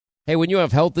Hey, when you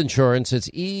have health insurance, it's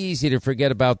easy to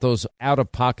forget about those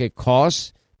out-of-pocket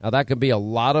costs. Now, that can be a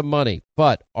lot of money,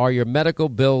 but are your medical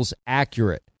bills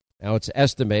accurate? Now, it's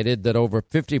estimated that over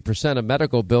 50% of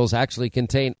medical bills actually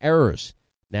contain errors.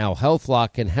 Now,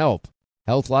 HealthLock can help.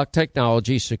 HealthLock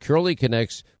technology securely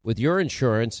connects with your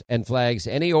insurance and flags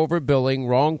any overbilling,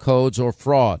 wrong codes, or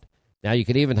fraud. Now, you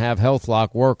can even have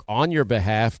HealthLock work on your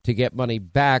behalf to get money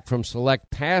back from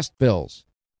select past bills.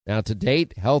 Now, to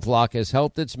date, HealthLock has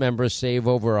helped its members save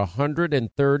over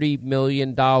 $130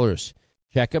 million.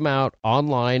 Check them out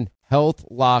online,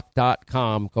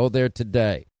 healthlock.com. Go there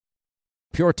today.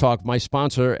 Pure Talk, my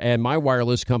sponsor and my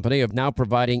wireless company, are now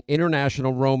providing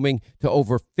international roaming to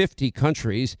over 50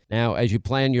 countries. Now, as you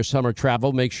plan your summer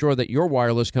travel, make sure that your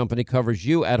wireless company covers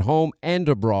you at home and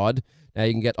abroad. Now,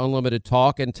 you can get unlimited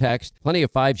talk and text, plenty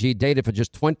of 5G data for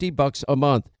just $20 a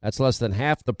month. That's less than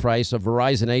half the price of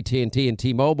Verizon, AT&T, and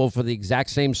T-Mobile for the exact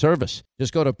same service.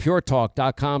 Just go to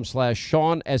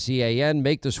puretalk.com/Sean, S-E-A-N.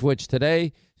 Make the switch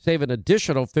today. Save an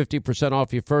additional 50%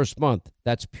 off your first month.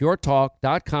 That's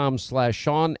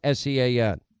puretalk.com/Sean,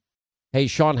 S-E-A-N. Hey,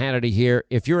 Sean Hannity here.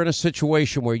 If you're in a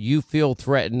situation where you feel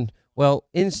threatened, well,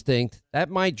 instinct, that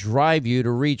might drive you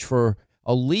to reach for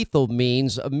a lethal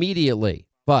means immediately.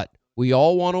 But we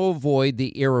all want to avoid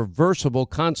the irreversible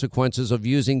consequences of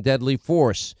using deadly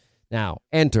force. Now,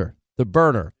 enter the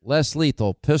Byrna less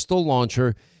lethal pistol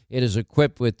launcher. It is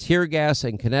equipped with tear gas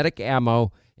and kinetic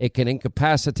ammo. It can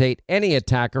incapacitate any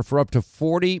attacker for up to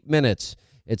 40 minutes.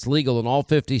 It's legal in all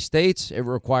 50 states. It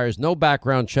requires no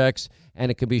background checks, and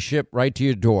it can be shipped right to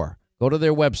your door. Go to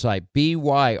their website,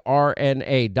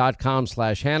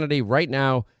 byrna.com/Hannity right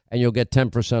now, and you'll get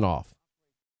 10% off.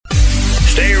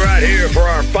 Stay right here for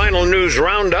our final news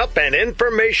roundup and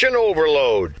information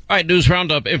overload. All right, news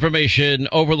roundup, information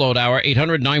overload hour,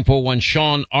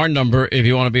 800-941-SEAN, our number if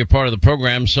you want to be a part of the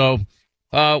program. So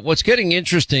what's getting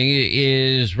interesting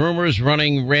is rumors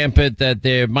running rampant that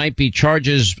there might be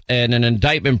charges and an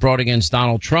indictment brought against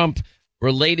Donald Trump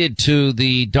related to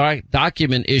the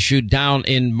document issued down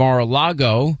in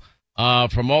Mar-a-Lago.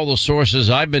 From all the sources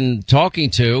I've been talking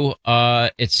to,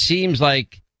 it seems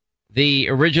like the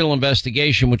original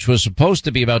investigation, which was supposed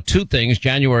to be about two things,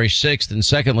 January 6th, and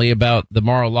secondly about the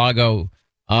Mar-a-Lago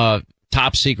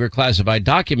top secret classified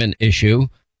document issue,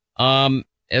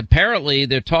 apparently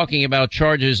they're talking about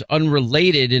charges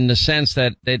unrelated in the sense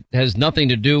that it has nothing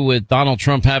to do with Donald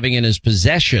Trump having in his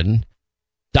possession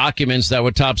documents that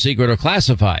were top secret or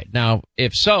classified. Now,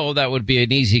 if so, that would be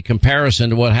an easy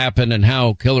comparison to what happened and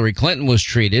how Hillary Clinton was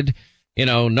treated. You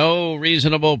know, no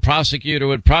reasonable prosecutor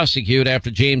would prosecute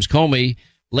after James Comey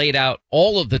laid out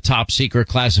all of the top secret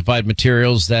classified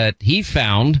materials that he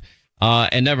found.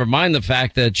 And never mind the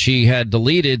fact that she had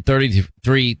deleted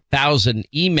 33,000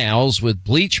 emails with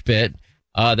BleachBit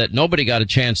that nobody got a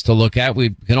chance to look at. We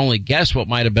can only guess what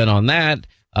might have been on that.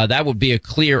 That would be a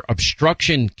clear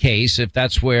obstruction case if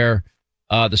that's where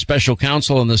the special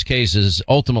counsel in this case is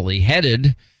ultimately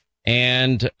headed.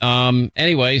 And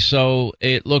anyway, so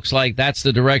it looks like that's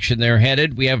the direction they're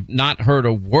headed. We have not heard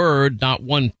a word, not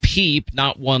one peep,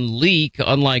 not one leak,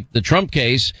 unlike the Trump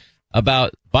case,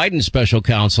 about Biden's special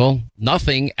counsel.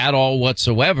 Nothing at all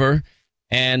whatsoever.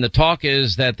 And the talk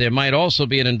is that there might also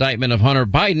be an indictment of Hunter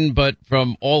Biden, but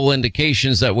from all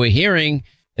indications that we're hearing,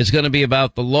 it's going to be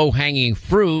about the low-hanging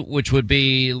fruit, which would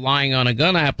be lying on a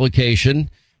gun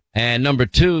application, and number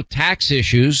two, tax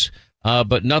issues.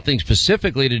 But nothing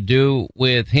specifically to do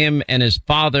with him and his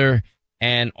father,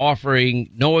 and offering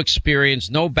no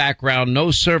experience, no background, no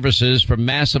services for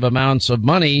massive amounts of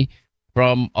money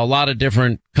from a lot of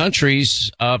different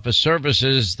countries for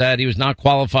services that he was not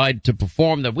qualified to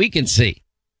perform that we can see.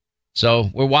 So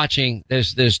we're watching.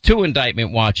 There's two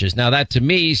indictment watches. Now that to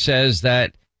me says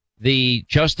that the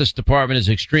Justice Department is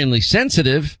extremely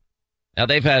sensitive. Now,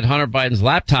 they've had Hunter Biden's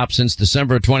laptop since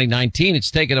December of 2019.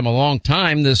 It's taken them a long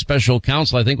time. This special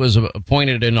counsel, I think, was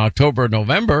appointed in October,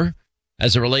 November,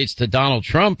 as it relates to Donald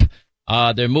Trump.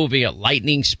 They're moving at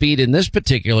lightning speed in this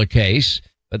particular case,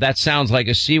 but that sounds like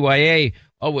a CYA.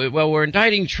 Oh, well, we're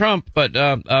indicting Trump, but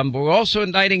we're also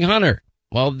indicting Hunter.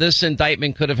 Well, this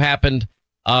indictment could have happened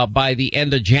by the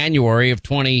end of January of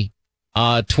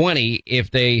 2020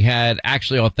 if they had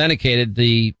actually authenticated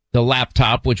the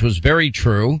laptop, which was very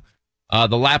true.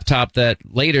 The laptop that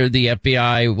later the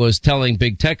FBI was telling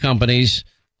big tech companies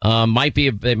they might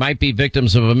be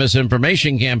victims of a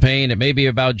misinformation campaign. It may be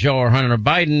about Joe or Hunter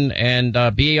Biden,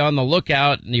 and be on the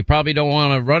lookout. And you probably don't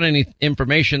want to run any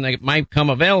information that might come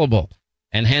available,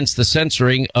 and hence the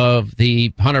censoring of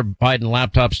the Hunter Biden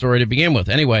laptop story to begin with.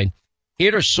 Anyway,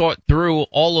 here to sort through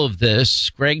all of this,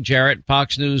 Greg Jarrett,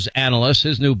 Fox News analyst.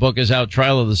 His new book is out,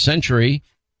 Trial of the Century.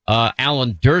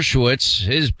 Alan Dershowitz,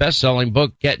 his best-selling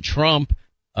book, Get Trump,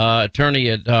 attorney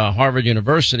at Harvard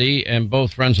University, and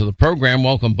both friends of the program.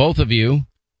 Welcome, both of you.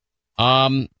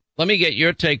 Let me get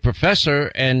your take,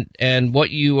 Professor, and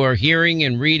what you are hearing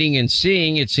and reading and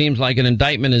seeing. It seems like an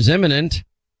indictment is imminent,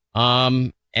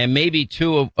 and maybe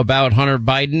too about Hunter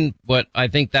Biden, but I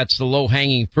think that's the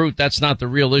low-hanging fruit. That's not the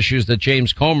real issues that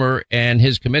James Comer and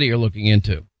his committee are looking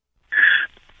into.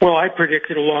 Well, I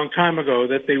predicted a long time ago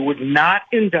that they would not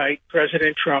indict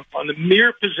President Trump on the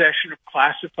mere possession of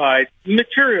classified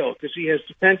material, because he has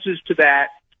defenses to that,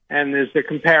 and there's the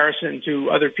comparison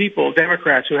to other people,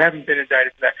 Democrats, who haven't been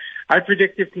indicted for that. I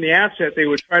predicted from the outset they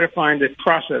would try to find a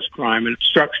process crime, an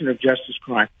obstruction of justice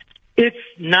crime. It's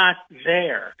not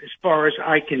there, as far as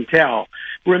I can tell.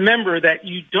 Remember that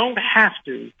you don't have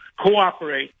to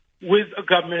cooperate with a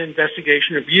government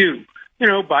investigation of you. You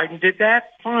know, Biden did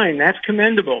that. Fine. That's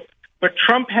commendable. But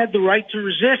Trump had the right to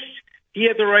resist. He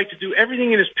had the right to do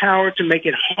everything in his power to make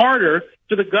it harder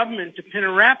for the government to pin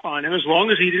a rap on him, as long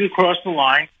as he didn't cross the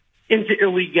line into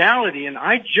illegality. And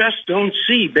I just don't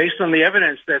see, based on the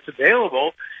evidence that's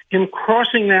available, him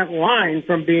crossing that line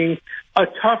from being a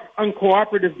tough,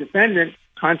 uncooperative defendant,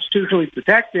 constitutionally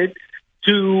protected,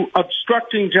 to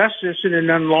obstructing justice in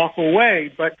an unlawful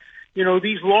way. But you know,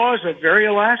 these laws are very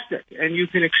elastic, and you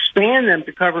can expand them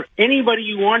to cover anybody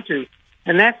you want to.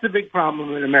 And that's the big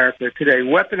problem in America today,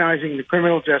 weaponizing the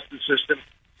criminal justice system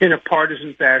in a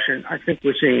partisan fashion. I think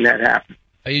we're seeing that happen.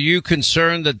 Are you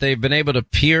concerned that they've been able to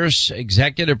pierce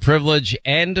executive privilege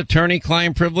and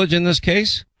attorney-client privilege in this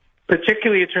case?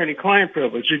 Particularly attorney-client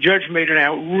privilege. The judge made an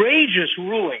outrageous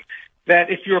ruling that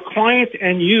if your client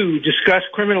and you discuss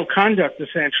criminal conduct,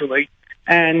 essentially,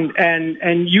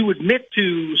 and you admit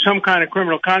to some kind of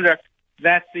criminal conduct,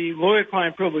 that the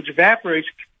lawyer-client privilege evaporates.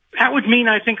 That would mean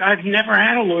I think I've never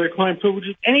had a lawyer-client privilege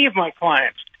with any of my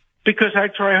clients, because I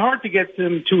try hard to get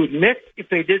them to admit if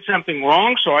they did something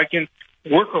wrong so I can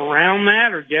work around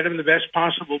that or get them the best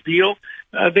possible deal.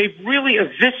 They've really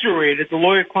eviscerated the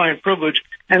lawyer-client privilege,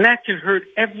 and that can hurt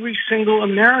every single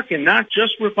American, not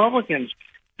just Republicans.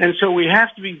 And so we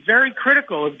have to be very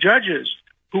critical of judges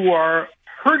who are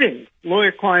hurting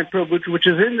lawyer-client privilege, which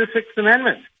is in the Sixth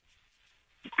Amendment.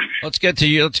 Let's get to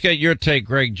you. Let's get your take,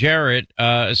 Greg Jarrett.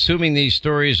 Assuming these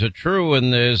stories are true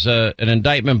and there's an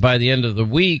indictment by the end of the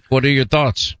week, what are your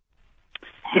thoughts?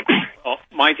 Well,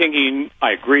 my thinking,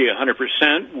 I agree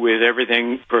 100% with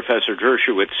everything Professor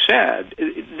Dershowitz said.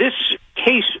 This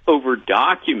case over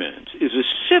documents is a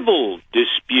civil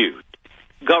dispute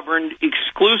governed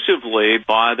exclusively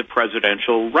by the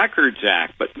Presidential Records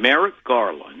Act. But Merrick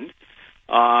Garland,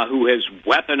 who has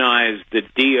weaponized the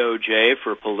DOJ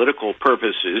for political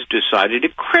purposes, decided to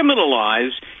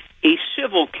criminalize a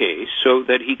civil case so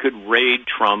that he could raid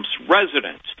Trump's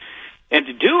residence. And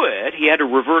to do it, he had to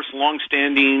reverse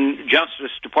longstanding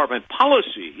Justice Department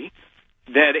policy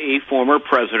that a former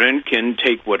president can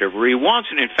take whatever he wants.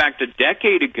 And in fact, a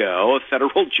decade ago, a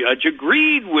federal judge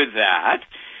agreed with that,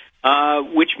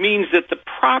 which means that the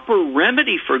proper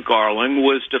remedy for Garland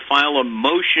was to file a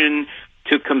motion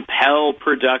to compel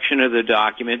production of the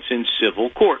documents in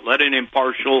civil court. Let an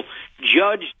impartial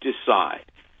judge decide.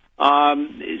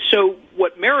 So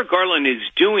what Merrick Garland is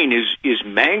doing is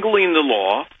mangling the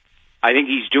law. I think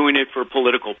he's doing it for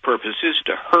political purposes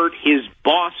to hurt his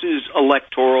boss's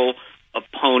electoral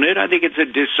opponent. I think it's a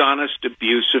dishonest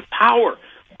abuse of power.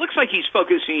 Looks like he's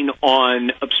focusing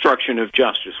on obstruction of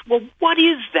justice. Well, what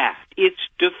is that? It's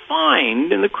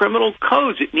defined in the criminal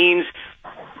codes. It means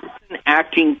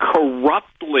acting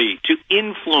corruptly to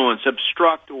influence,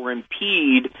 obstruct, or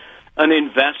impede an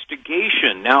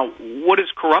investigation. Now, what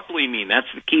does corruptly mean?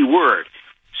 That's the key word.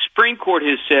 Supreme Court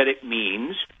has said it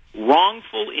means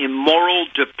wrongful, immoral,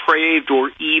 depraved, or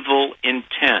evil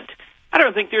intent. I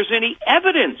don't think there's any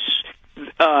evidence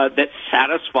that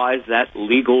satisfies that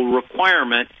legal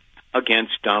requirement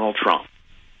against Donald Trump.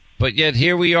 But yet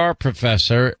here we are,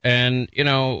 Professor, and, you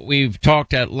know, we've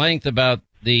talked at length about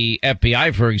the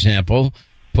FBI, for example,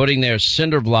 putting their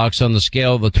cinder blocks on the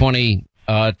scale of the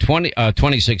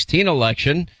 2016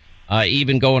 election,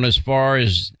 even going as far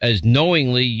as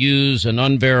knowingly use an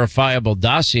unverifiable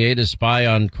dossier to spy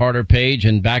on Carter Page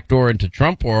and backdoor into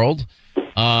Trump world,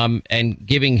 and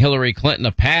giving Hillary Clinton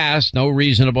a pass. No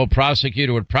reasonable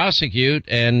prosecutor would prosecute.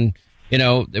 And, you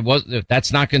know,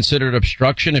 that's not considered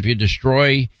obstruction. If you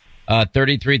destroy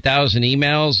 33,000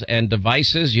 emails and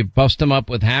devices, you bust them up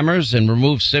with hammers and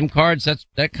remove SIM cards.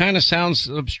 That kind of sounds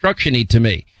obstruction-y to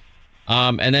me.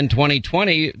 And then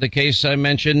 2020, the case I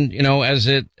mentioned, you know, as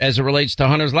it relates to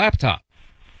Hunter's laptop.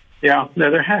 Yeah,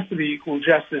 no, there has to be equal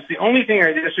justice. The only thing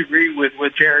I disagree with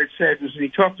what Jared said was he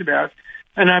talked about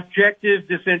an objective,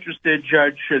 disinterested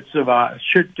judge should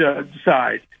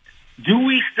decide. Do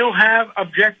we still have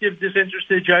objective,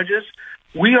 disinterested judges?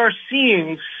 We are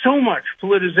seeing so much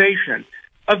politicization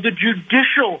of the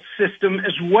judicial system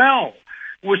as well.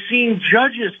 We're seeing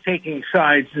judges taking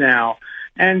sides now,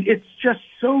 and it's just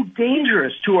so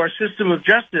dangerous to our system of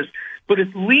justice. But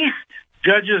at least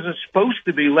judges are supposed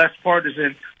to be less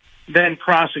partisan than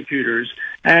prosecutors.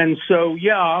 And so,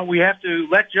 yeah, we have to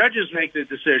let judges make the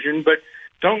decision, but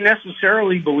don't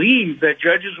necessarily believe that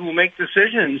judges will make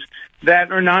decisions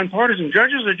that are nonpartisan.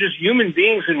 Judges are just human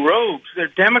beings in robes. They're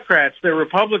Democrats. They're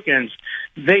Republicans.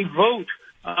 They vote,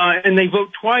 and they vote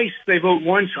twice. They vote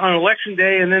once on Election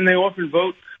Day, and then they often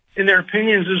vote in their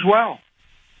opinions as well.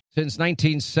 Since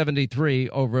 1973,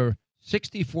 over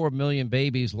 64 million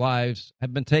babies' lives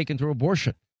have been taken through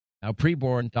abortion. Now,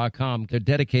 preborn.com, they're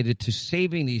dedicated to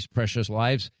saving these precious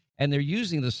lives, and they're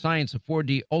using the science of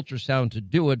 4D ultrasound to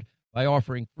do it by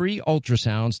offering free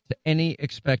ultrasounds to any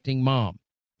expecting mom.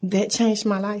 That changed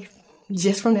my life,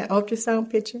 just from that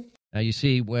ultrasound picture. Now, you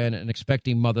see, when an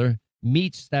expecting mother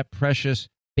meets that precious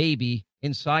baby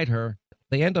inside her,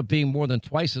 they end up being more than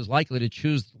twice as likely to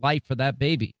choose life for that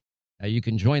baby. Now, you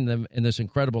can join them in this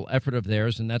incredible effort of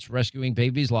theirs, and that's rescuing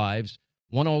babies' lives.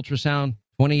 One ultrasound,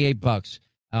 $28.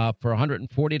 For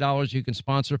 $140, you can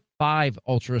sponsor 5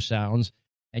 ultrasounds.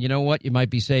 And you know what? You might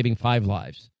be saving 5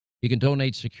 lives. You can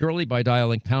donate securely by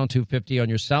dialing pound 250 on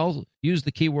your cell. Use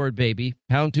the keyword baby,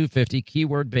 pound 250,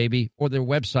 keyword baby, or their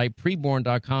website,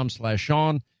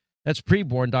 preborn.com/Sean. That's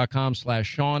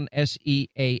preborn.com/Sean,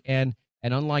 SEAN. And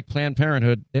unlike Planned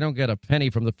Parenthood, they don't get a penny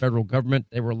from the federal government.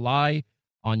 They rely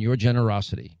on your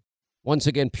generosity. Once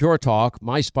again, Pure Talk,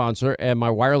 my sponsor and my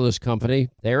wireless company,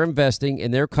 they're investing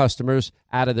in their customers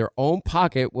out of their own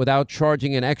pocket without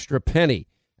charging an extra penny.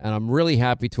 And I'm really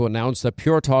happy to announce that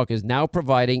Pure Talk is now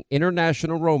providing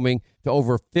international roaming to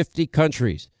over 50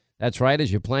 countries. That's right.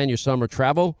 As you plan your summer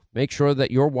travel, make sure that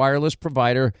your wireless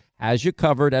provider has you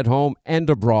covered at home and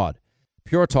abroad.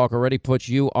 Pure Talk already puts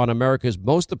you on America's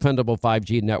most dependable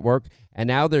 5G network, and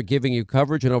now they're giving you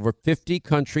coverage in over 50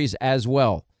 countries as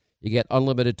well. You get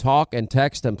unlimited talk and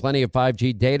text and plenty of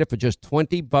 5G data for just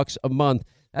 $20 a month.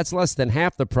 That's less than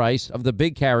half the price of the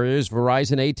big carriers,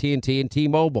 Verizon, AT&T, and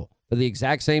T-Mobile, for the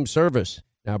exact same service.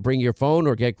 Now bring your phone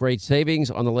or get great savings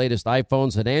on the latest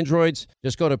iPhones and Androids.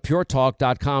 Just go to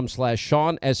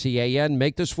puretalk.com/Sean, SEAN.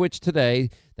 Make the switch today.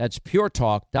 That's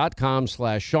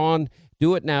puretalk.com/Sean.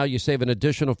 Do it now. You save an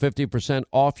additional 50%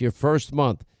 off your first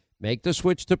month. Make the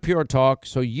switch to Pure Talk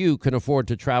so you can afford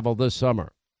to travel this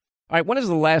summer. All right, when is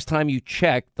the last time you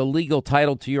checked the legal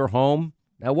title to your home?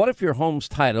 Now, what if your home's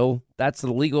title, that's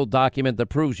the legal document that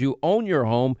proves you own your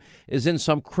home, is in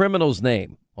some criminal's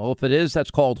name? Well, if it is,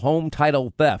 that's called home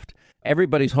title theft.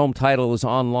 Everybody's home title is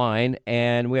online,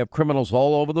 and we have criminals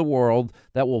all over the world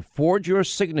that will forge your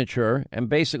signature, and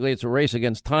basically it's a race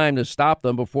against time to stop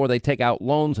them before they take out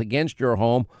loans against your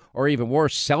home, or even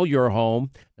worse, sell your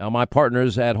home. Now, my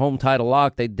partners at Home Title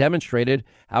Lock, they demonstrated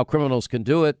how criminals can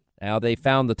do it. Now, they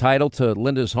found the title to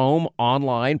Linda's home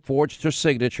online, forged her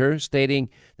signature, stating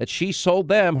that she sold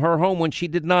them her home when she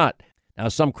did not. Now,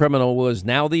 some criminal was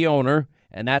now the owner,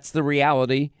 and that's the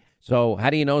reality. So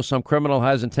how do you know some criminal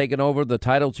hasn't taken over the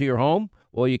title to your home?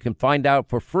 Well, you can find out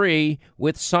for free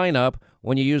with sign up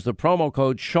when you use the promo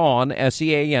code Sean,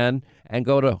 SEAN, and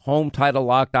go to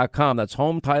HomeTitleLock.com. That's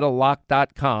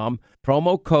HomeTitleLock.com,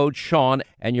 promo code Sean,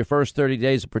 and your first 30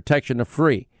 days of protection are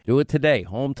free. Do it today,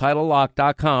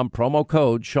 HomeTitleLock.com, promo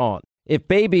code Sean. If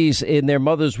babies in their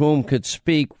mother's womb could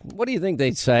speak, what do you think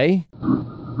they'd say?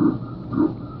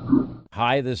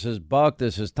 Hi, this is Buck,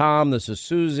 this is Tom, this is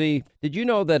Susie. Did you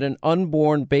know that an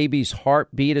unborn baby's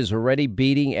heartbeat is already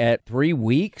beating at 3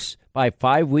 weeks? By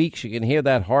 5 weeks, you can hear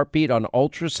that heartbeat on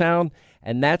ultrasound,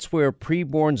 and that's where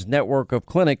Preborn's network of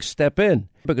clinics step in,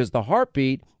 because the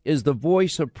heartbeat is the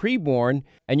voice of Preborn,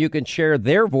 and you can share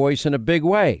their voice in a big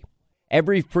way.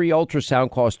 Every free ultrasound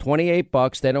costs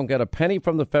 $28. They don't get a penny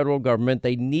from the federal government.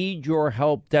 They need your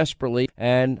help desperately,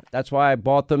 and that's why I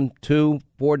bought them 2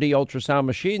 4D ultrasound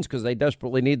machines, because they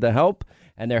desperately need the help,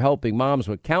 and they're helping moms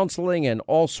with counseling and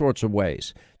all sorts of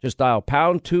ways. Just dial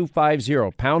pound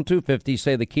 250, pound 250,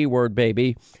 say the keyword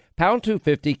baby, pound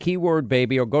 250, keyword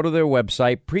baby, or go to their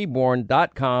website,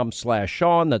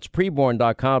 preborn.com/Sean. That's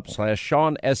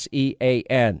preborn.com/Sean,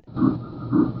 SEAN.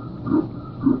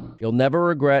 You'll never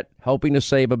regret helping to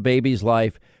save a baby's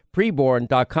life.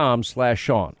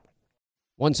 Preborn.com/Sean.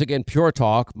 Once again, Pure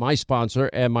Talk, my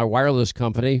sponsor and my wireless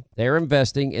company, they're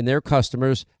investing in their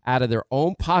customers out of their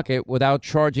own pocket without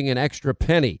charging an extra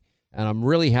penny. And I'm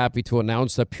really happy to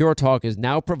announce that Pure Talk is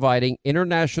now providing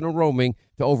international roaming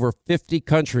to over 50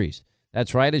 countries.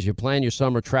 That's right. As you plan your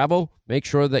summer travel, make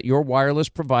sure that your wireless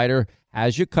provider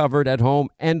has you covered at home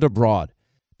and abroad.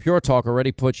 Pure Talk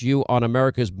already puts you on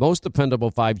America's most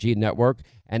dependable 5G network,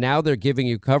 and now they're giving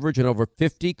you coverage in over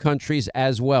 50 countries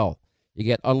as well. You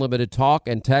get unlimited talk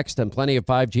and text and plenty of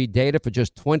 5G data for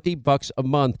just $20 a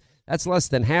month. That's less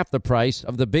than half the price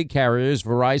of the big carriers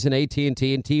Verizon,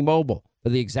 AT&T, and T-Mobile for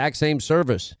the exact same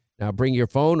service. Now bring your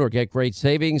phone or get great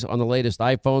savings on the latest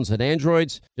iPhones and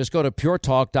Androids. Just go to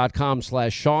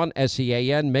puretalk.com/Sean,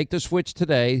 S-E-A-N. Make the switch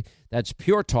today. That's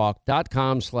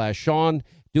puretalk.com/Sean.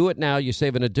 Do it now. You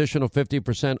save an additional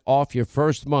 50% off your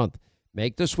first month.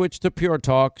 Make the switch to Pure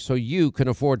Talk so you can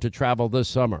afford to travel this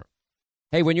summer.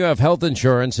 Hey, when you have health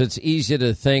insurance, it's easy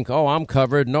to think, oh, I'm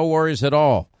covered, no worries at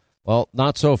all. Well,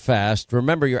 not so fast.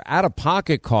 Remember, your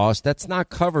out-of-pocket cost, that's not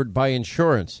covered by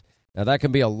insurance. Now, that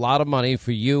can be a lot of money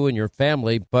for you and your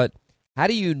family, but how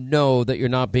do you know that you're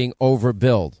not being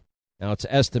overbilled? Now, it's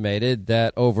estimated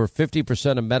that over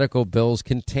 50% of medical bills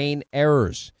contain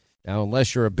errors. Now,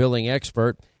 unless you're a billing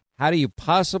expert, how do you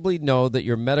possibly know that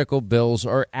your medical bills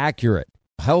are accurate?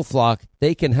 HealthLock,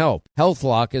 they can help.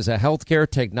 HealthLock is a healthcare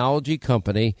technology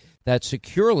company that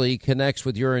securely connects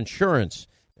with your insurance.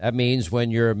 That means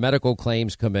when your medical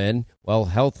claims come in, well,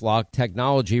 HealthLock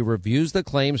technology reviews the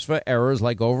claims for errors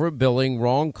like overbilling,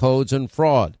 wrong codes, and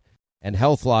fraud. And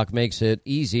HealthLock makes it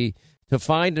easy to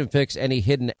find and fix any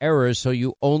hidden errors so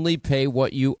you only pay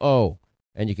what you owe.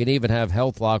 And you can even have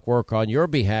HealthLock work on your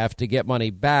behalf to get money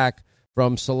back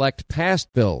from select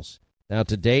past bills. Now,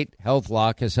 to date,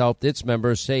 HealthLock has helped its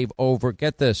members save over,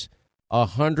 get this,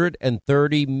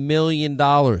 $130 million.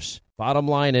 Bottom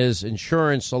line is,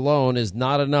 insurance alone is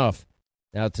not enough.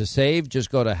 Now, to save,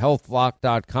 just go to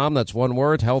healthlock.com. That's one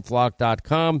word,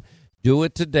 healthlock.com. Do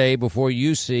it today before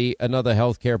you see another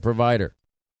healthcare provider.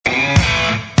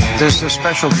 There's a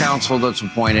special counsel that's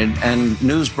appointed, and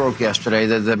news broke yesterday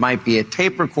that there might be a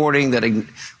tape recording that,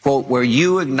 quote, where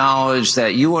you acknowledge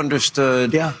that you understood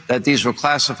that these were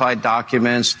classified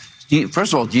documents.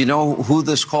 First of all, do you know who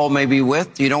this call may be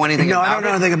with? Do you know anything about it? No, I don't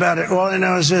know anything about it. All I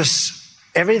know is this.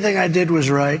 Everything I did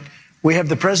was right. We have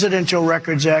the Presidential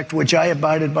Records Act, which I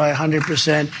abided by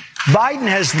 100%. Biden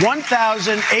has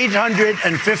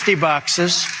 1,850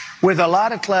 boxes with a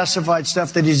lot of classified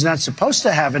stuff that he's not supposed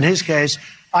to have. In his case,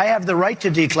 I have the right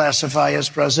to declassify as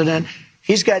president.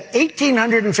 He's got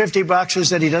 1,850 boxes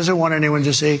that he doesn't want anyone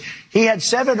to see. He had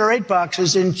 7 or 8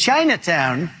 boxes in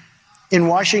Chinatown in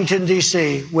Washington,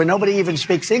 D.C., where nobody even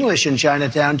speaks English in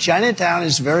Chinatown. Chinatown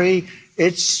is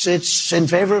it's in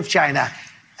favor of China.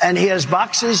 And he has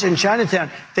boxes in Chinatown.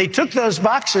 They took those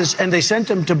boxes and they sent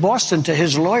them to Boston to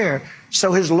his lawyer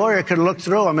so his lawyer could look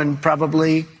through them and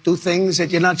probably do things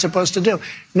that you're not supposed to do.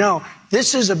 No,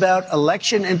 this is about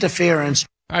election interference.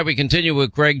 All right, we continue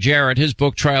with Greg Jarrett, his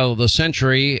book, Trial of the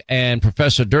Century, and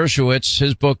Professor Dershowitz,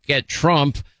 his book, Get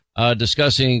Trump,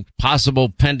 discussing possible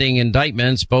pending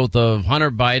indictments, both of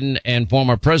Hunter Biden and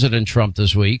former President Trump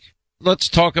this week. Let's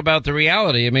talk about the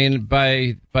reality. I mean,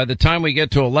 by the time we get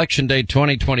to Election Day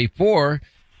 2024,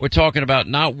 we're talking about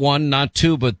not 1, not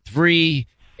 2, but 3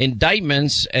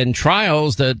 indictments and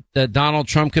trials that Donald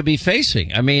Trump could be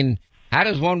facing. I mean, how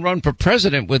does one run for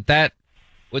president with that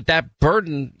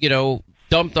burden,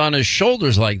 dumped on his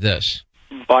shoulders like this?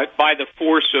 By the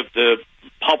force of the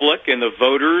public and the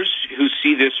voters who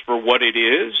see this for what it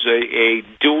is, a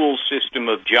dual system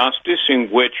of justice in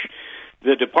which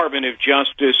the Department of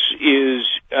Justice is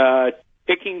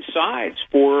picking sides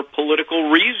for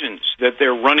political reasons, that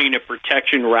they're running a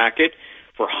protection racket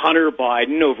for Hunter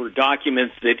Biden over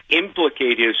documents that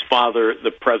implicate his father, the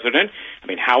president. I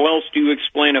mean, how else do you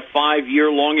explain a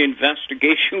 5-year-long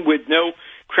investigation with no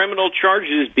criminal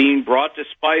charges being brought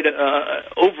despite an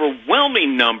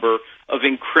overwhelming number of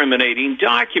incriminating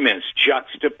documents?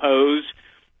 Juxtapose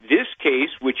this case,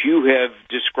 which you have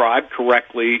described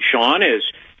correctly, Sean, as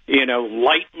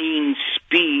lightning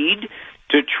speed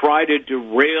to try to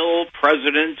derail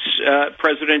President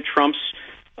Trump's,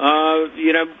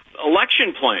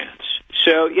 election plans.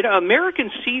 So,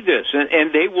 Americans see this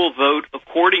and they will vote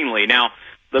accordingly. Now,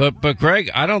 but Greg,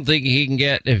 I don't think he can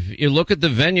get, if you look at the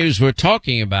venues we're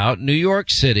talking about, New York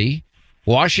City,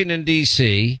 Washington,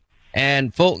 D.C.,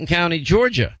 and Fulton County,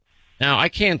 Georgia. Now, I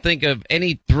can't think of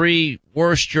any 3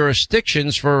 worse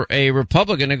jurisdictions for a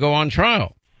Republican to go on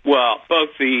trial. Well, both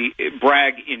the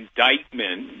Bragg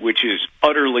indictment, which is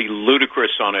utterly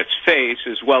ludicrous on its face,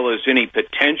 as well as any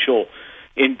potential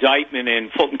indictment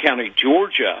in Fulton County,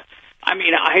 Georgia. I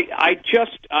mean,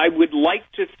 I would like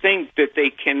to think that they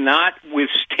cannot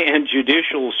withstand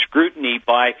judicial scrutiny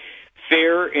by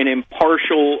fair and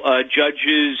impartial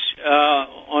judges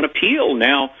on appeal.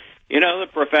 Now, the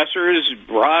professor has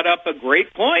brought up a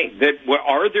great point that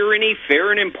are there any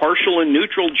fair and impartial and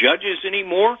neutral judges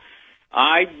anymore?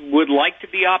 I would like to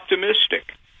be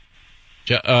optimistic.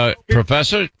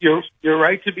 Professor? You're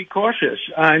right to be cautious.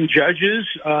 And judges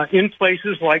in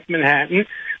places like Manhattan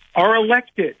are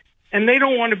elected. And they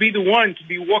don't want to be the one to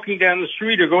be walking down the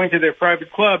street or going to their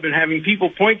private club and having people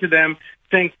point to them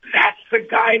saying, that's the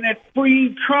guy that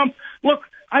freed Trump. Look,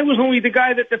 I was only the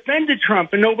guy that defended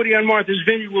Trump, and nobody on Martha's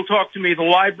Vineyard will talk to me. The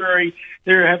library,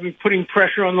 they're putting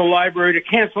pressure on the library to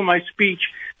cancel my speech.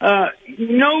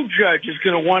 No judge is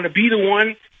going to want to be the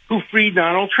one who freed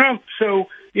Donald Trump. So,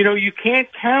 you can't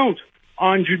count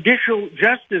on judicial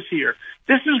justice here.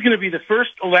 This is going to be the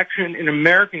first election in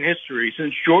American history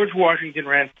since George Washington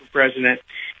ran for president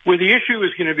where the issue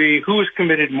is going to be who has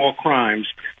committed more crimes,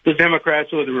 the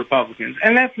Democrats or the Republicans.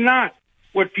 And that's not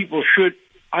what people should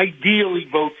ideally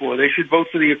vote for. They should vote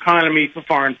for the economy, for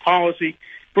foreign policy,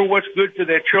 for what's good for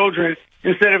their children,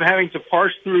 instead of having to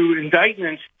parse through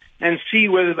indictments and see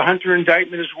whether the Hunter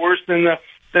indictment is worse than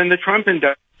the Trump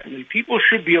indictment. People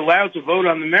should be allowed to vote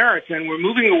on the merits, and we're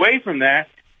moving away from that,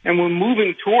 and we're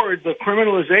moving toward the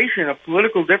criminalization of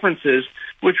political differences,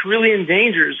 which really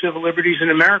endangers civil liberties in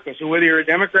America. So whether you're a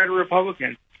Democrat or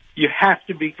Republican, you have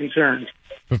to be concerned.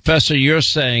 Professor, you're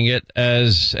saying it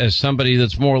as somebody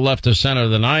that's more left of center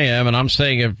than I am, and I'm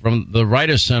saying it from the right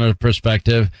of center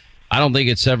perspective. I don't think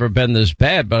it's ever been this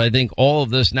bad, but I think all of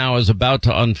this now is about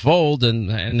to unfold,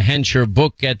 and hence your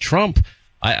book, Get Trump.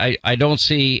 I don't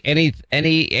see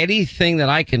anything that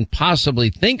I can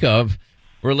possibly think of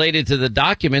related to the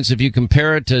documents. If you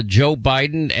compare it to Joe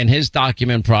Biden and his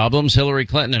document problems, Hillary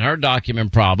Clinton and her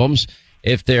document problems,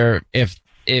 if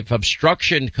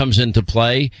obstruction comes into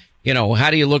play,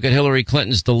 how do you look at Hillary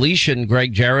Clinton's deletion,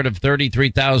 Greg Jarrett, of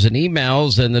 33,000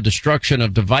 emails and the destruction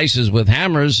of devices with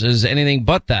hammers as anything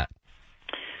but that?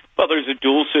 Well, there's a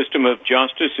dual system of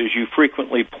justice, as you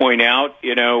frequently point out,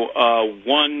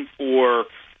 one for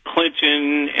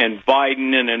Clinton and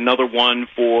Biden and another one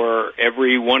for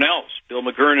everyone else. Bill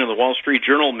McGurn in the Wall Street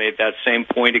Journal made that same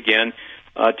point again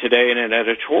today in an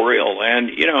editorial.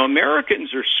 And,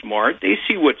 Americans are smart. They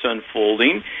see what's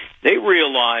unfolding. They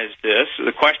realize this.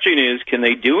 The question is, can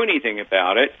they do anything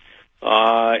about it?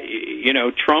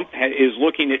 Trump is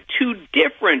looking at two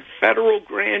different federal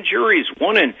grand juries,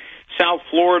 one in South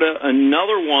Florida,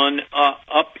 another one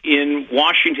up in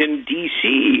Washington,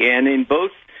 D.C., and in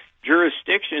both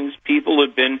jurisdictions, people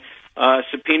have been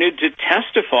subpoenaed to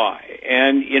testify.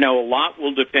 And, a lot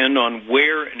will depend on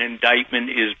where an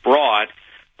indictment is brought.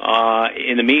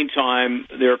 In the meantime,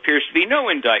 there appears to be no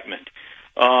indictment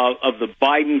of the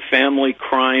Biden family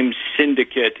crime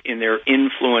syndicate in their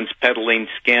influence peddling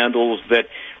scandals that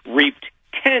reaped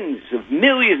tens of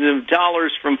millions of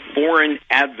dollars from foreign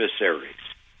adversaries.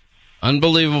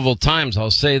 Unbelievable times, I'll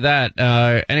say that.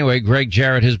 Anyway, Greg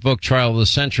Jarrett, his book, Trial of the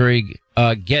Century,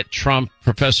 Get Trump,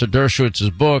 Professor Dershowitz's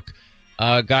book.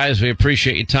 Guys, we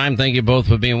appreciate your time. Thank you both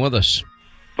for being with us.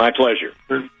 My pleasure.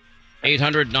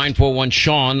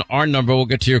 800-941-SEAN, our number. We'll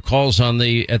get to your calls at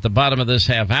the bottom of this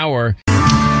half hour.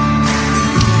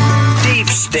 Deep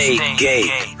State Gate,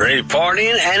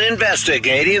 reporting and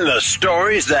investigating the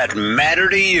stories that matter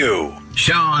to you.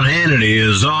 Sean Hannity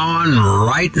is on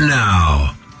right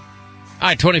now. All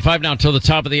right, 25 now till the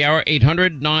top of the hour.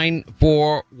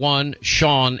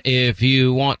 800-941-SEAN if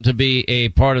you want to be a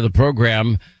part of the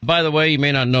program. By the way, you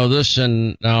may not know this,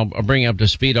 and I'll bring you up to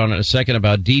speed on it in a second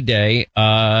about D-Day.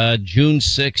 June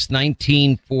 6,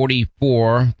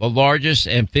 1944, the largest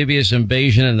amphibious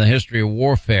invasion in the history of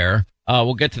warfare.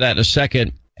 We'll get to that in a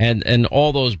second. And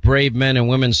all those brave men and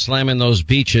women slamming those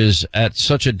beaches at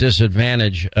such a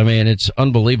disadvantage. I mean, it's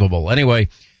unbelievable. Anyway,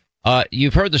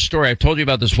 you've heard the story. I've told you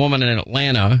about this woman in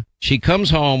Atlanta. She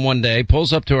comes home one day,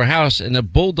 pulls up to her house, and the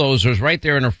bulldozer's right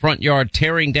there in her front yard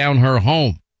tearing down her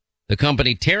home. The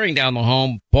company tearing down the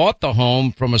home bought the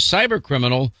home from a cyber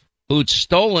criminal who'd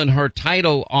stolen her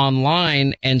title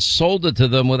online and sold it to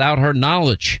them without her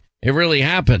knowledge. It really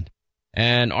happened.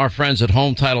 And our friends at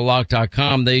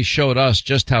HomeTitleLock.com, they showed us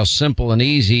just how simple and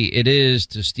easy it is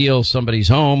to steal somebody's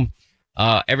home.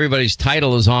 Everybody's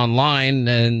title is online,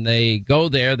 and they go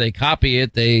there, they copy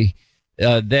it, they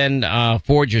then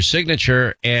forge your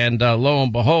signature, and lo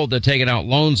and behold, they're taking out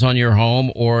loans on your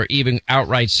home or even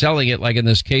outright selling it, like in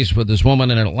this case with this woman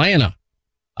in Atlanta.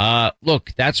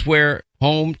 Look, that's where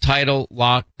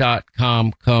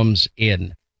HomeTitleLock.com comes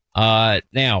in.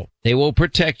 Now, they will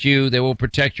protect you, they will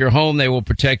protect your home, they will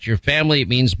protect your family. It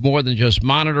means more than just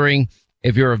monitoring.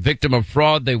 If you're a victim of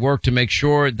fraud, they work to make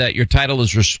sure that your title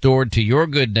is restored to your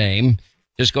good name.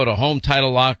 Just go to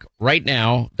HomeTitleLock right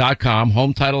now.com,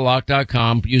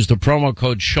 HomeTitleLock.com. Use the promo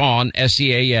code Sean,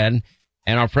 S-E-A-N,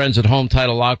 and our friends at Home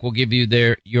Title Lock will give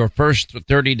you your first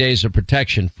 30 days of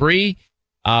protection free,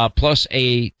 plus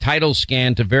a title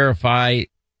scan to verify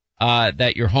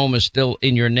that your home is still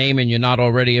in your name and you're not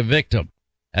already a victim.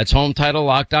 That's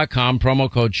HomeTitleLock.com,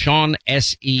 promo code Sean,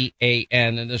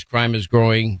 S-E-A-N, and this crime is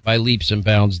growing by leaps and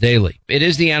bounds daily. It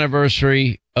is the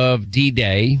anniversary of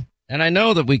D-Day, and I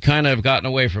know that we kind of have gotten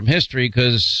away from history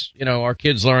because, you know, our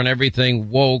kids learn everything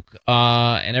woke,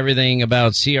 and everything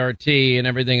about CRT and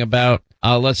everything about,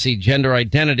 gender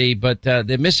identity, but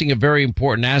they're missing a very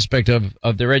important aspect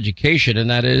of their education, and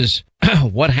that is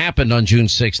what happened on June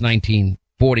 6,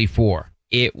 1944.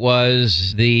 It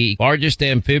was the largest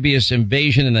amphibious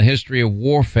invasion in the history of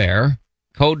warfare,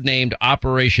 codenamed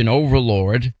Operation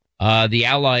Overlord. The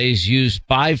Allies used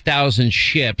 5,000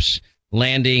 ships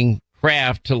landing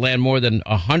craft to land more than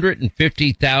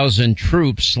 150,000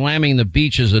 troops, slamming the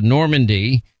beaches of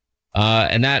Normandy.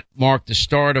 And that marked the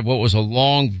start of what was a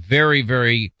long, very,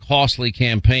 very costly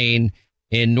campaign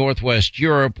in Northwest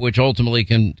Europe, which ultimately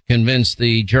convinced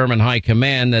the German High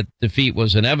Command that defeat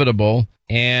was inevitable.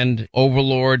 And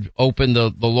Overlord opened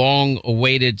the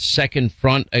long-awaited second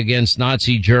front against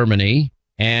Nazi Germany.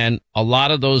 And a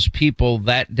lot of those people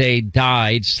that day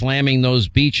died slamming those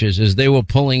beaches as they were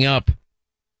pulling up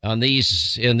on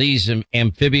these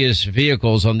amphibious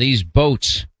vehicles, on these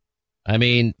boats. I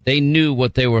mean, they knew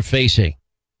what they were facing.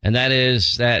 And that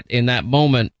is that in that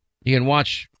moment, you can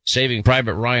watch Saving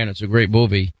Private Ryan. It's a great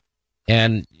movie.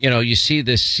 And, you know, you see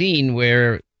this scene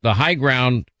where the high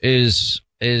ground is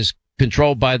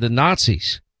controlled by the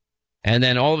Nazis. And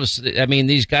then all of a sudden, I mean,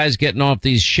 these guys getting off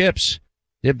these ships,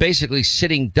 they're basically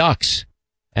sitting ducks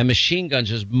and machine guns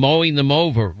just mowing them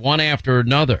over one after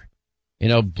another. You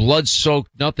know, blood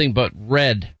soaked, nothing but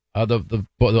red,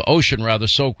 the ocean rather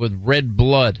soaked with red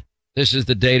blood. This is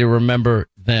the day to remember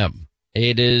them.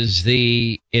 It is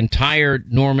the entire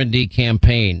Normandy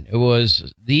campaign. It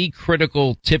was the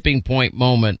critical tipping point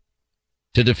moment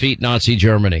to defeat Nazi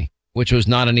Germany, which was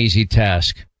not an easy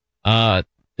task.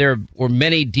 There were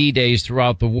many D-Days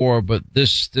throughout the war, but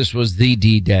this was the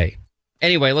D-Day.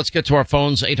 Anyway, let's get to our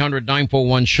phones,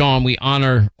 800-941-SEAN. We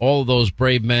honor all of those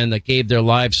brave men that gave their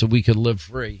lives so we could live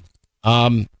free.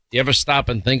 Do you ever stop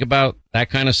and think about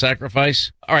that kind of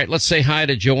sacrifice? All right, let's say hi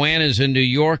to Joanne is in New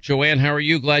York. Joanne, how are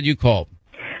you? Glad you called.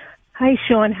 Hi,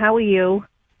 Sean. How are you?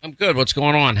 I'm good. What's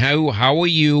going on? How are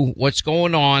you? What's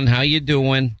going on? How you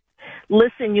doing?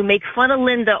 Listen, you make fun of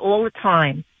Linda all the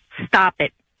time. Stop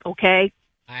it, okay?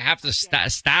 I have to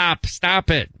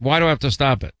stop it. Why do I have to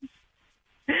stop it?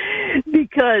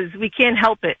 Because we can't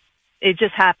help it. It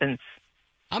just happens.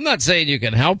 I'm not saying you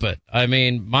can help it. I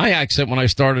mean, my accent when I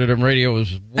started in radio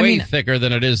was way thicker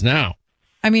than it is now.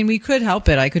 I mean, we could help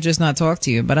it. I could just not talk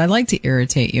to you, but I like to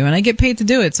irritate you, and I get paid to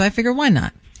do it, so I figure why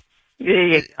not? There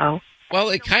you go. Well,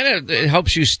 it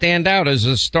helps you stand out as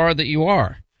a star that you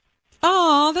are.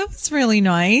 Oh, that was really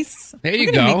nice. There you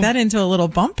We're go. Gonna make that into a little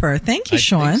bumper. Thank you,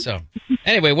 Sean. I think so.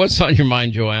 Anyway, what's on your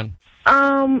mind, Joanne?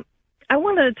 I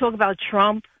wanted to talk about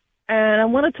Trump. And I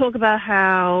want to talk about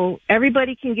how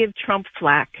everybody can give Trump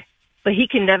flack, but he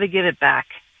can never give it back.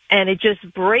 And it just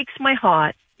breaks my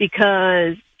heart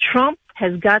because Trump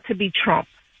has got to be Trump.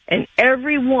 And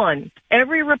everyone,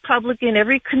 every Republican,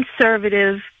 every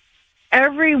conservative,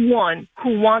 everyone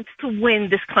who wants to win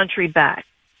this country back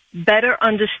better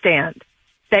understand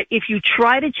that if you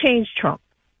try to change Trump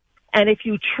and if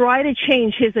you try to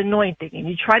change his anointing and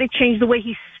you try to change the way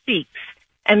he speaks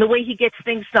and the way he gets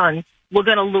things done, we're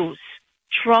going to lose.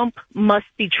 Trump must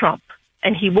be Trump,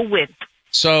 and he will win.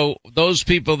 So those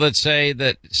people that say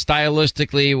that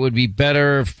stylistically it would be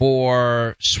better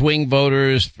for swing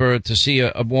voters to see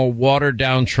a more watered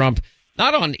down Trump,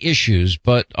 not on issues,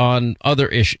 but on other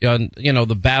issues, on, you know,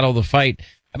 the battle, the fight.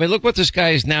 I mean, look what this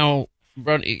guy is now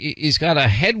run. He's got a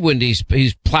headwind he's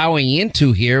plowing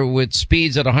into here with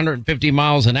speeds at 150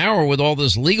 miles an hour with all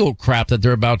this legal crap that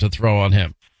they're about to throw on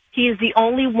him. He is the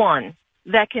only one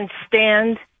that can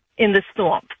stand in the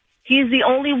storm. He's the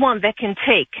only one that can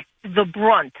take the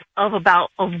brunt of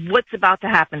what's about to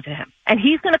happen to him. And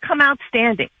he's going to come out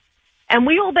standing. And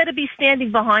we all better be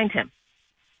standing behind him.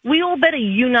 We all better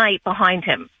unite behind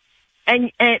him.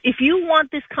 And if you want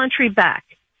this country back,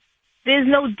 there's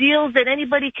no deals that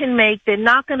anybody can make. They're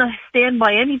not going to stand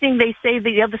by anything they say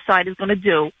the other side is going to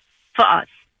do for us.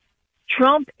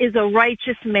 Trump is a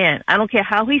righteous man. I don't care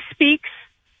how he speaks.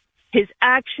 His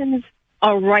actions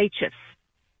are righteous.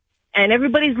 And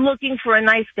everybody's looking for a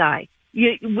nice guy.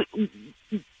 We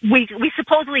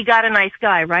supposedly got a nice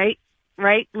guy, right?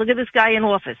 Right? Look at this guy in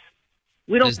office.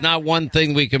 We don't. There's not one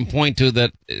thing we can point to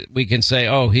that we can say,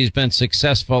 oh, he's been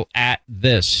successful at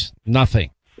this.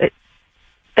 Nothing.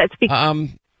 That's because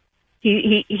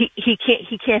he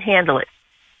can't handle it.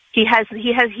 He has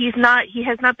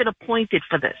not been appointed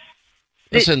for this.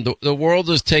 Listen, the world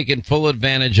has taken full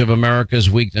advantage of America's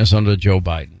weakness under Joe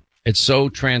Biden. It's so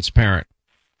transparent.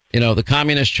 The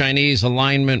communist Chinese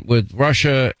alignment with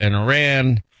Russia and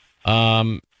Iran.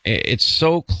 It's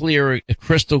so clear,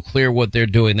 crystal clear what they're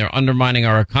doing. They're undermining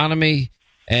our economy,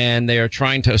 and they are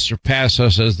trying to surpass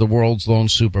us as the world's lone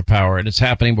superpower. And it's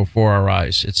happening before our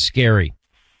eyes. It's scary.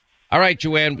 All right,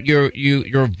 Joanne,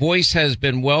 your voice has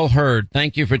been well heard.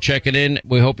 Thank you for checking in.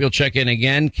 We hope you'll check in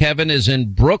again. Kevin is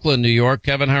in Brooklyn, New York.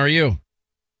 Kevin, how are you?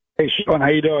 Hey, Sean, how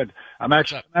you doing? I'm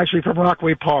actually from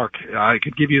Rockaway Park. I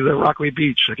could give you the Rockaway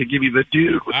Beach. I could give you the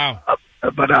Dude. Wow.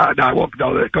 But no, I won't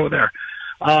go there.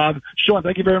 Sean,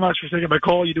 thank you very much for taking my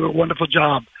call. You do a wonderful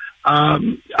job.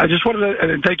 I just wanted to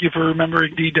and thank you for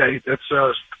remembering D-Day. That's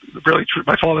really true.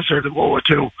 My father served in World War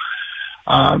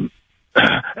II.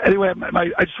 Anyway,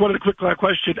 I just wanted a quick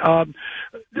question.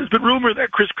 There's been rumor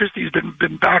that Chris Christie's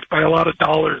been backed by a lot of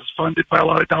dollars, funded by a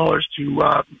lot of dollars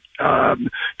to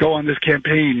go on this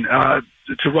campaign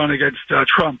to run against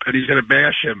Trump, and he's going to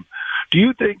bash him. Do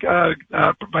you think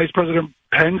Vice President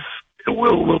Pence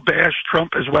will bash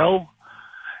Trump as well?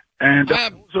 And I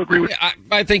also agree with.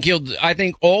 I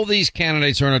think all these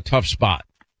candidates are in a tough spot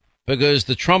because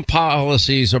the Trump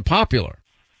policies are popular.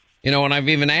 And I've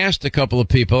even asked a couple of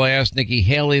people. I asked Nikki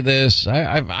Haley this.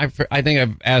 I think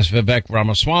I've asked Vivek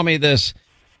Ramaswamy this,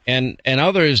 and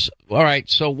others. All right.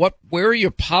 So where are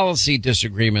your policy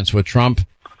disagreements with Trump?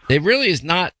 They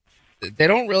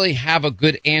don't really have a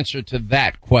good answer to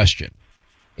that question.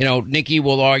 Nikki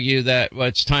will argue that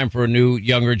it's time for a new,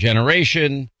 younger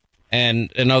generation,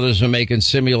 and others are making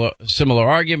similar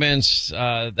arguments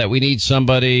that we need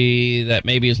somebody that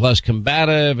maybe is less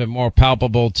combative and more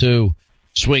palpable to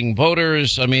swing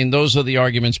voters. I mean, those are the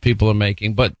arguments people are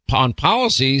making. But on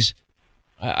policies,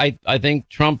 I think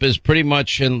Trump is pretty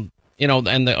much and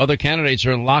the other candidates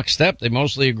are in lockstep. They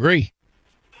mostly agree.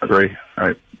 Agree. All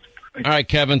right. All right,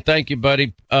 Kevin. Thank you,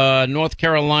 buddy. North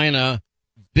Carolina,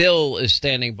 Bill is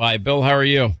standing by. Bill, how are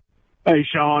you? Hey,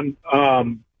 Sean.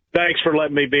 Thanks for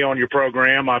letting me be on your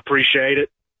program. I appreciate it.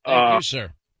 Thank you,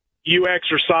 sir. You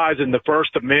exercising the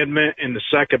First Amendment and the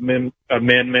Second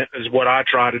Amendment is what I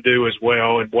try to do as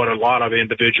well, and what a lot of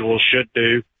individuals should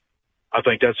do. I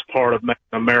think that's part of making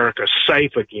America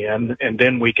safe again, and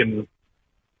then we can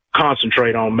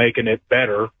concentrate on making it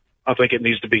better. I think it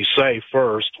needs to be safe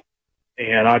first,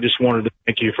 and I just wanted to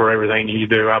thank you for everything you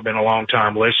do. I've been a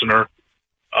long-time listener,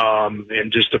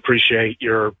 and just appreciate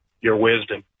your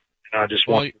wisdom. And I just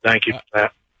want to thank you for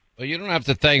that. Well, you don't have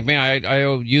to thank me. I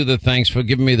owe you the thanks for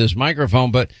giving me this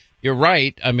microphone, but you're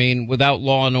right. I mean, without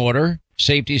law and order,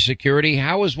 safety, security,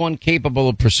 how is one capable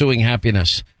of pursuing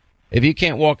happiness? If you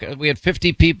can't walk, we had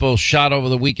 50 people shot over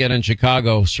the weekend in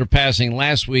Chicago, surpassing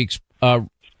last week's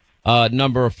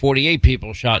number of 48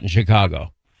 people shot in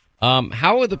Chicago.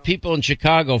 How are the people in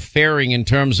Chicago faring in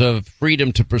terms of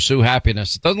freedom to pursue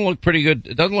happiness? It doesn't look pretty good.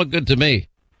 It doesn't look good to me.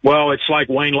 Well, it's like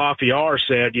Wayne LaFleur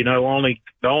said,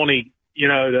 the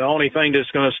only thing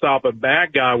that's going to stop a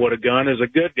bad guy with a gun is a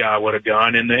good guy with a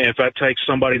gun. And if that takes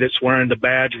somebody that's wearing the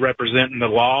badge representing the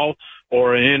law,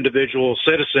 or an individual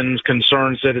citizen,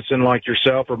 concerned citizen like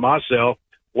yourself or myself,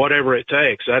 whatever it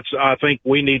takes. I think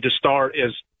we need to start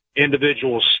as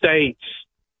individual states,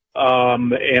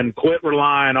 and quit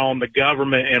relying on the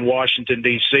government in Washington,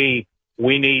 D.C.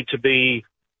 We need to be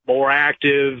more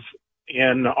active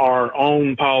in our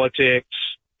own politics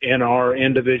in our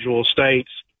individual states.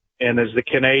 And as the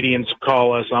Canadians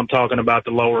call us, I'm talking about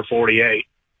the lower 48.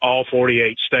 All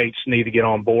 48 states need to get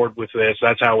on board with this.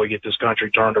 That's how we get this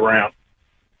country turned around.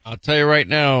 I'll tell you right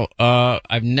now,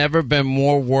 I've never been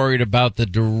more worried about the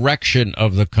direction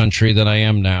of the country than I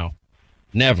am now.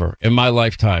 Never in my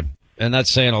lifetime. And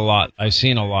that's saying a lot. I've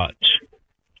seen a lot.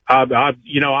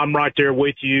 I'm right there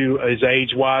with you as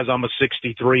age-wise. I'm a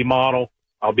 63 model.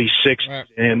 I'll be 60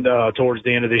 and towards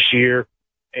the end of this year.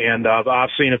 And I've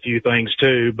seen a few things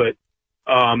too, but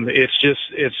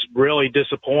it's really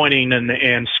disappointing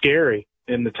and scary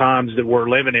in the times that we're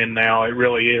living in now. It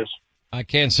really is. I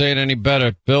can't say it any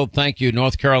better. Bill, thank you.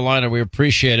 North Carolina, we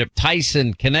appreciate it.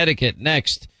 Tyson, Connecticut,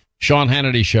 next. Sean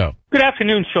Hannity Show. Good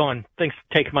afternoon, Sean. Thanks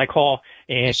for taking my call.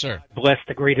 And yes, sir. Bless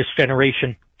the greatest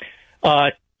generation.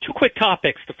 Two quick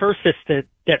topics. The first is the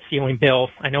debt ceiling bill.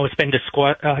 I know it's been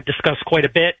discussed quite a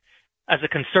bit. As a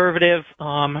conservative,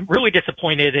 I'm really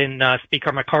disappointed in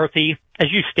Speaker McCarthy.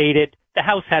 As you stated, the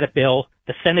House had a bill.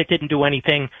 The Senate didn't do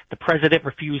anything. The president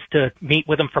refused to meet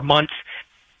with him for months.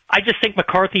 I just think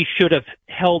McCarthy should have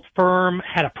held firm,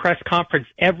 had a press conference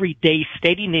every day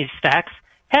stating these facts.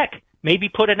 Heck, maybe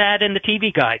put an ad in the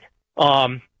TV guide.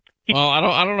 Well, I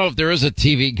don't know if there is a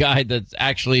TV guide that's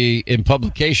actually in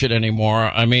publication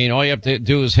anymore. I mean, all you have to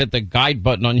do is hit the guide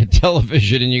button on your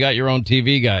television and you got your own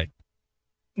TV guide.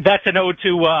 That's an ode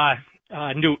to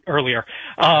Newt earlier.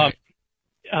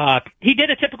 He did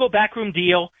a typical backroom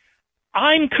deal.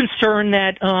 I'm concerned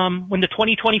that when the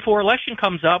 2024 election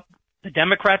comes up, the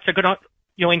Democrats are going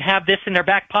to have this in their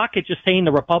back pocket, just saying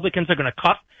the Republicans are going to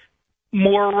cut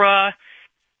more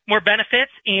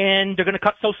benefits and they're going to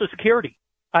cut Social Security.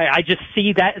 I just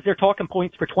see that as their talking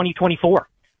points for 2024.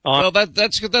 Well,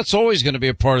 that's always going to be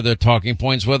a part of their talking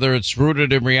points, whether it's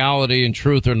rooted in reality and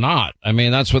truth or not. I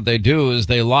mean, that's what they do is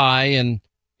they lie. And,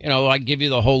 I give you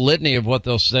the whole litany of what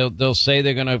they'll say. They'll say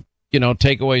they're going to,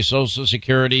 take away Social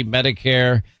Security,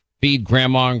 Medicare, feed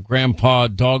grandma and grandpa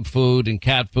dog food and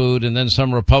cat food. And then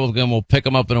some Republican will pick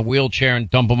them up in a wheelchair and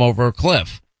dump them over a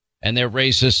cliff. And they're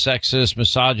racist, sexist,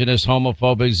 misogynist,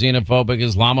 homophobic, xenophobic,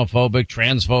 Islamophobic,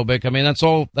 transphobic. I mean,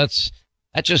 that's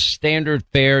just standard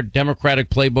fare Democratic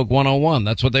playbook 101.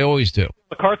 That's what they always do.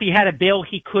 McCarthy had a bill.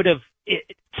 He could have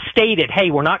stated,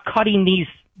 hey, we're not cutting these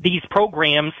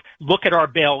programs. Look at our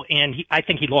bill. And I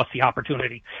think he lost the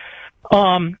opportunity.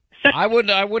 I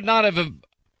would not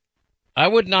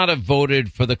have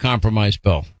voted for the compromise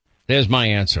bill. There's my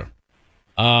answer.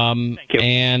 Thank you.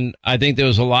 And I think there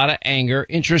was a lot of anger.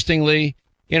 Interestingly,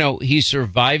 he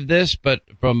survived this, but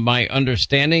from my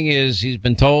understanding is he's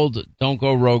been told, don't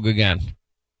go rogue again.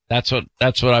 That's what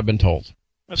I've been told.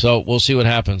 So we'll see what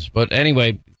happens. But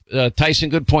anyway, Tyson,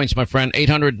 good points, my friend.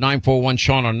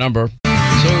 800-941-SEAN, our number.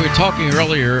 So we were talking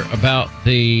earlier about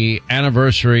the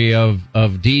anniversary of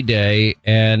D-Day,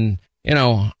 and,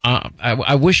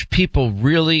 I wish people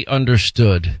really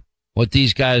understood what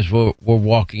these guys were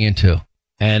walking into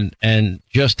and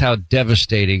just how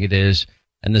devastating it is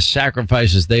and the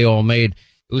sacrifices they all made.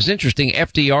 It was interesting.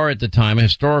 FDR at the time, a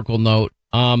historical note,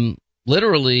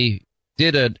 literally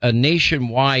did a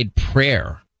nationwide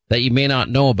prayer that you may not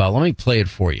know about. Let me play it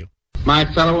for you.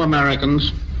 My fellow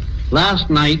Americans, last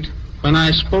night when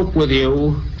I spoke with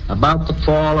you about the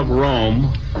fall of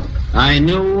Rome, I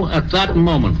knew at that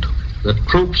moment that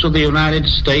troops of the United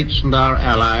States and our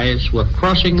allies were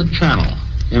crossing the Channel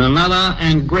in another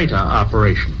and greater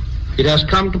operation. It has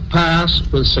come to pass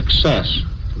with success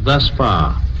thus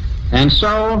far. And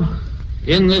so,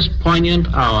 in this poignant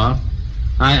hour,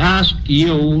 I ask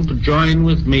you to join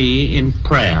with me in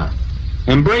prayer.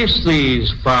 Embrace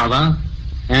these, Father,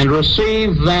 and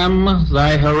receive them,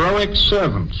 thy heroic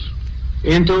servants,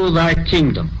 into thy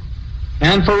kingdom.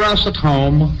 And for us at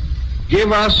home,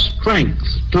 give us strength,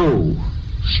 too.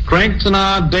 Strengthen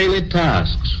our daily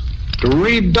tasks to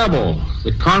redouble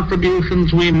the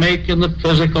contributions we make in the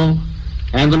physical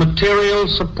and the material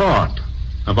support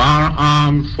of our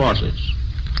armed forces.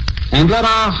 And let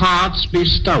our hearts be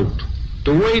stout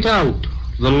to wait out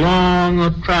the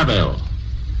long travail,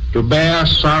 to bear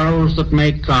sorrows that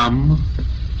may come,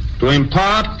 to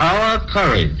impart our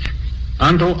courage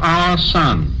unto our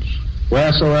sons,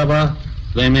 wheresoever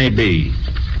they may be.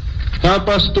 Help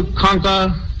us to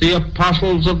conquer the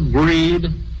apostles of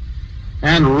greed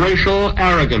and racial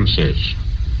arrogancies.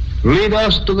 Lead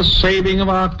us to the saving of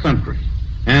our country,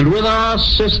 and with our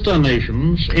sister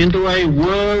nations into a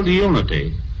world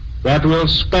unity that will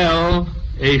spell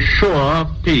a sure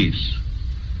peace,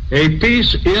 a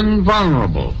peace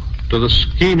invulnerable to the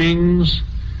schemings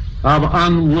of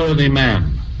unworthy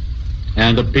men,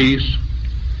 and a peace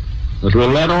that will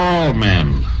let all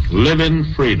men live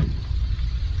in freedom,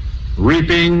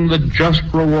 reaping the just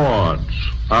rewards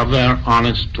of their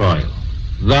honest toil.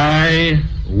 Thy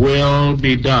will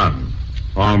be done,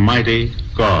 Almighty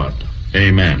God.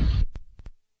 Amen.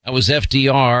 That was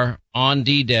FDR on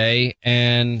D-Day,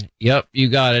 and yep, you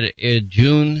got it.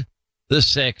 June the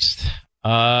 6th,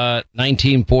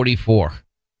 1944.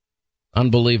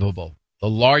 Unbelievable. The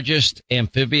largest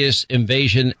amphibious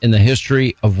invasion in the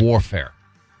history of warfare.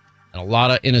 And a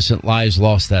lot of innocent lives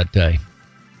lost that day.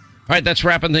 All right, that's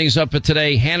wrapping things up for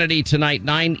today. Hannity tonight,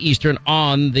 9 Eastern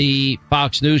on the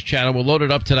Fox News Channel. We'll load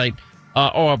it up tonight.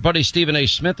 Our buddy Stephen A.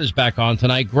 Smith is back on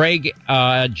tonight. Greg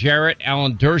Jarrett,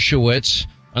 Alan Dershowitz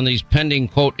on these pending,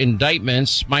 quote,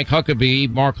 indictments. Mike Huckabee,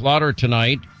 Mark Lauder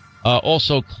tonight.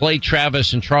 Also, Clay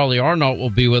Travis and Charlie Arnott will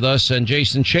be with us, and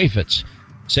Jason Chaffetz.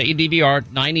 Set your DVR,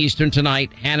 9 Eastern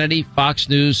tonight. Hannity, Fox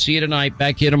News. See you tonight.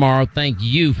 Back here tomorrow. Thank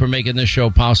you for making this show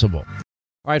possible.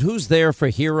 All right, who's there for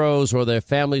heroes or their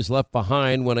families left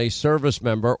behind when a service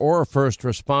member or a first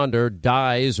responder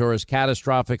dies or is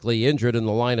catastrophically injured in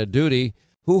the line of duty?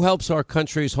 who helps our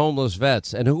country's homeless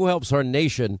vets and who helps our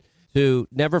nation to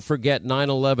never forget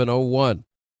 9/11/01?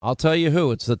 I'll tell you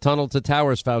who. It's the Tunnel to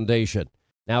Towers Foundation.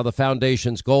 Now the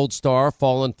foundation's Gold Star,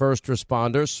 Fallen First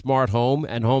Responders, Smart Home,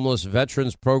 and Homeless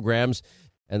Veterans programs,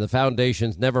 and the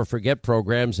foundation's Never Forget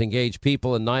programs engage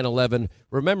people in 9/11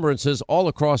 remembrances all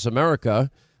across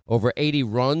America. Over 80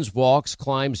 runs, walks,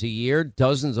 climbs a year,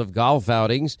 dozens of golf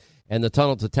outings, and the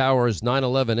Tunnel to Towers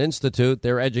 9/11 Institute.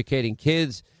 They're educating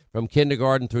kids from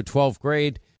kindergarten through 12th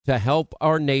grade to help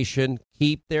our nation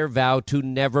keep their vow to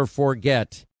never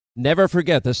forget. Never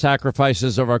forget the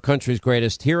sacrifices of our country's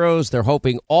greatest heroes. They're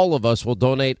hoping all of us will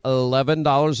donate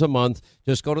 $11 a month.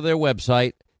 Just go to their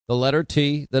website, the letter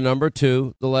T, the number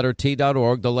 2, the letter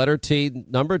T.org, the letter T,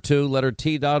 number 2, letter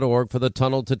T.org for the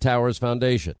Tunnel to Towers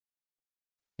Foundation.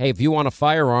 Hey, if you want a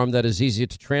firearm that is easy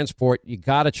to transport, you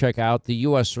got to check out the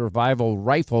U.S. Survival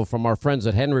Rifle from our friends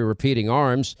at Henry Repeating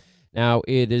Arms. Now,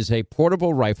 it is a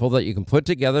portable rifle that you can put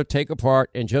together, take apart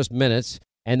in just minutes.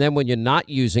 And then when you're not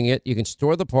using it, you can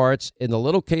store the parts in the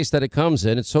little case that it comes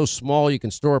in. It's so small you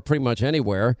can store it pretty much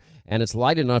anywhere, and it's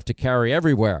light enough to carry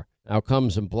everywhere. Now, it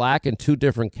comes in black and 2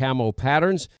 different camo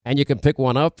patterns, and you can pick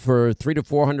one up for $300 to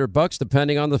 $400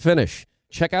 depending on the finish.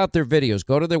 Check out their videos.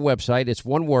 Go to their website. It's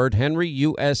one word,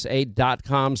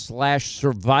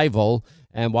 henryusa.com/survival.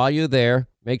 And while you're there,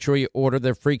 make sure you order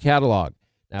their free catalog.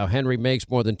 Now, Henry makes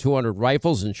more than 200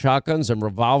 rifles and shotguns and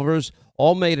revolvers,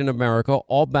 all made in America,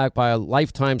 all backed by a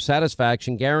lifetime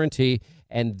satisfaction guarantee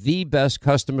and the best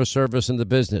customer service in the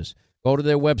business. Go to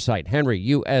their website,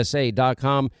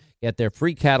 henryusa.com. Get their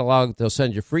free catalog. They'll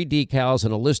send you free decals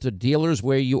and a list of dealers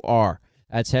where you are.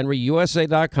 That's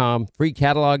henryusa.com. Free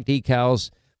catalog decals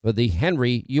for the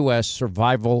Henry U.S.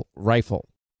 Survival Rifle.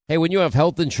 Hey, when you have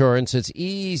health insurance, it's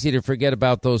easy to forget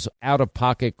about those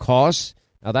out-of-pocket costs.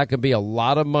 Now, that can be a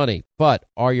lot of money, but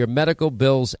are your medical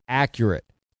bills accurate?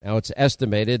 Now, it's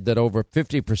estimated that over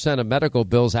 50% of medical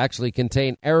bills actually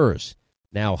contain errors.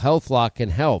 Now, HealthLock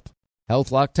can help.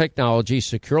 HealthLock technology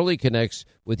securely connects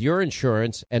with your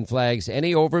insurance and flags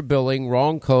any overbilling,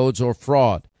 wrong codes, or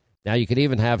fraud. Now, you can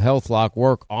even have HealthLock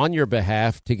work on your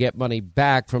behalf to get money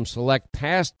back from select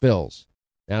past bills.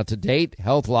 Now, to date,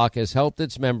 HealthLock has helped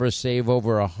its members save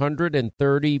over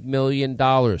 $130 million.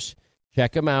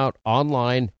 Check them out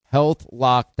online,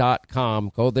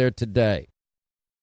 healthlock.com. Go there today.